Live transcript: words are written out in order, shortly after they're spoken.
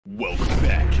Welcome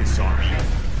back, Kiss Army,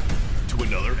 to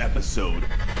another episode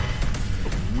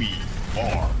of We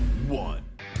Are One.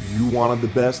 You wanted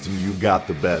the best and you got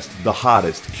the best. The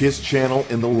hottest Kiss channel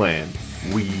in the land.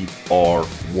 We are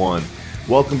one.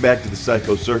 Welcome back to the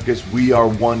Psycho Circus. We are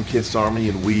one Kiss Army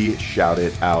and we shout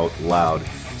it out loud.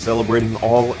 Celebrating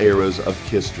all eras of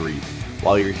Kisstory.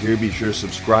 While you're here, be sure to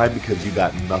subscribe because you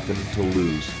got nothing to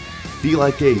lose. Be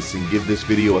like Ace and give this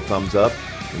video a thumbs up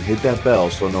and hit that bell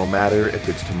so no matter if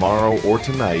it's tomorrow or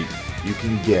tonight, you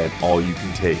can get all you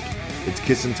can take. It's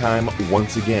kissing time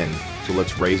once again, so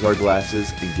let's raise our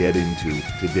glasses and get into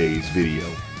today's video.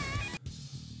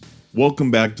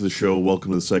 Welcome back to the show.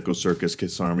 Welcome to the Psycho Circus,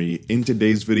 Kiss Army. In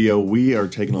today's video, we are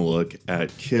taking a look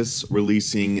at Kiss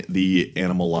releasing the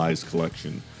Animalize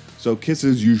collection. So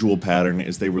Kiss's usual pattern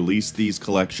is they release these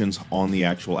collections on the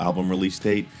actual album release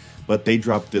date, but they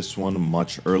dropped this one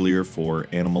much earlier for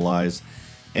Animalize.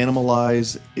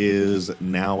 Animalize is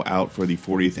now out for the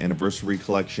 40th anniversary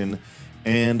collection,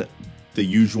 and the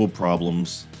usual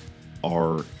problems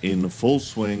are in full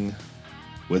swing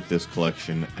with this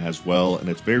collection as well, and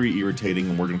it's very irritating,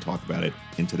 and we're going to talk about it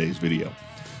in today's video.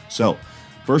 So,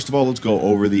 first of all, let's go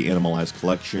over the Animalize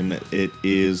collection. It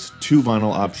is two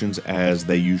vinyl options as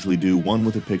they usually do, one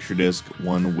with a picture disc,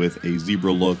 one with a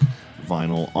zebra look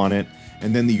vinyl on it,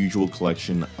 and then the usual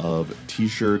collection of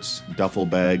t-shirts, duffel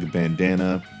bag,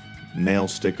 bandana, nail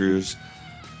stickers,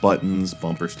 buttons,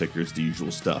 bumper stickers, the usual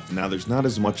stuff. Now, there's not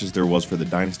as much as there was for the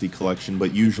Dynasty collection,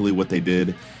 but usually what they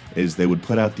did is they would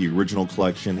put out the original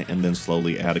collection and then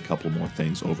slowly add a couple more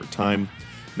things over time.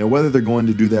 Now, whether they're going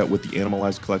to do that with the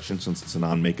Animalize collection, since it's a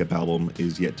non-makeup album,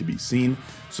 is yet to be seen,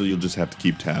 so you'll just have to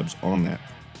keep tabs on that.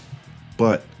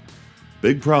 But,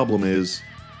 big problem is,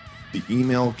 the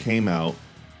email came out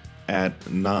at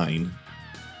 9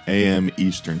 a.m.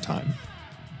 Eastern Time.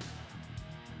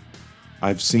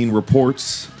 I've seen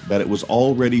reports that it was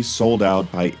already sold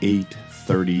out by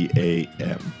 8:30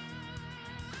 a.m.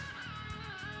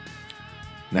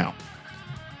 Now,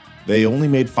 they only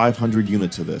made 500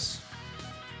 units of this.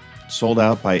 Sold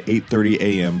out by 8:30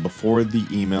 a.m. before the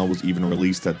email was even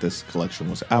released that this collection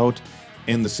was out.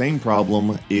 And the same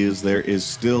problem is there is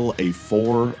still a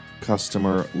 4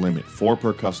 customer limit, 4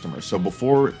 per customer. So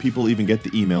before people even get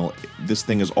the email, this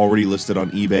thing is already listed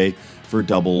on eBay for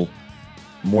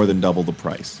more than double the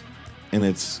price. And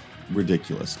it's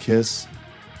ridiculous. Kiss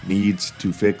needs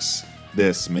to fix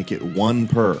this, make it 1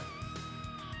 per.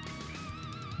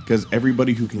 Because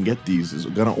everybody who can get these is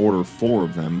going to order 4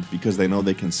 of them because they know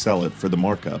they can sell it for the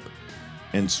markup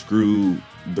and screw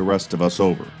the rest of us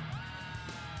over.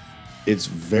 It's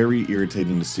very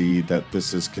irritating to see that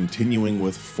this is continuing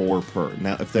with 4 per.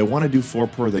 Now, if they want to do 4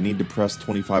 per, they need to press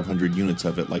 2,500 units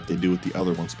of it like they do with the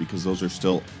other ones, because those are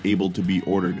still able to be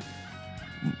ordered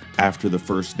after the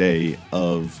first day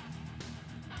of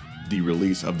the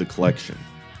release of the collection.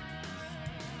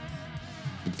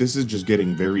 But this is just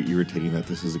getting very irritating that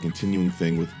this is a continuing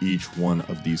thing with each one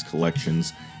of these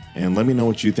collections. And let me know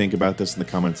what you think about this in the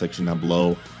comment section down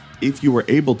below. If you were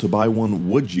able to buy one,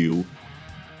 would you?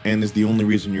 And is the only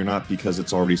reason you're not because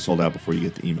it's already sold out before you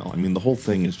get the email? I mean, the whole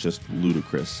thing is just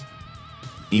ludicrous.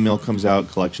 Email comes out,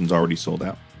 collection's already sold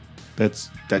out.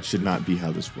 That should not be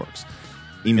how this works.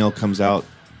 Email comes out,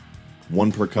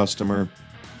 1 per customer.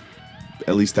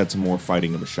 At least that's more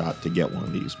fighting of a shot to get one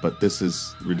of these. But this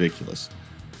is ridiculous.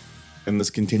 And this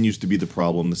continues to be the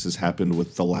problem. This has happened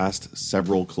with the last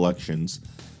several collections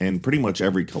and pretty much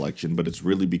every collection, but it's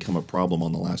really become a problem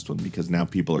on the last one because now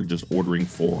people are just ordering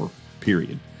 4,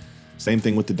 period. Same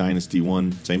thing with the Dynasty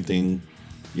one, same thing,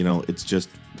 you know, it's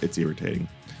irritating.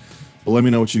 But let me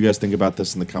know what you guys think about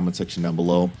this in the comment section down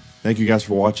below. Thank you guys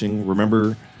for watching.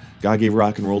 Remember, God gave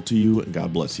rock and roll to you, and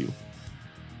God bless you.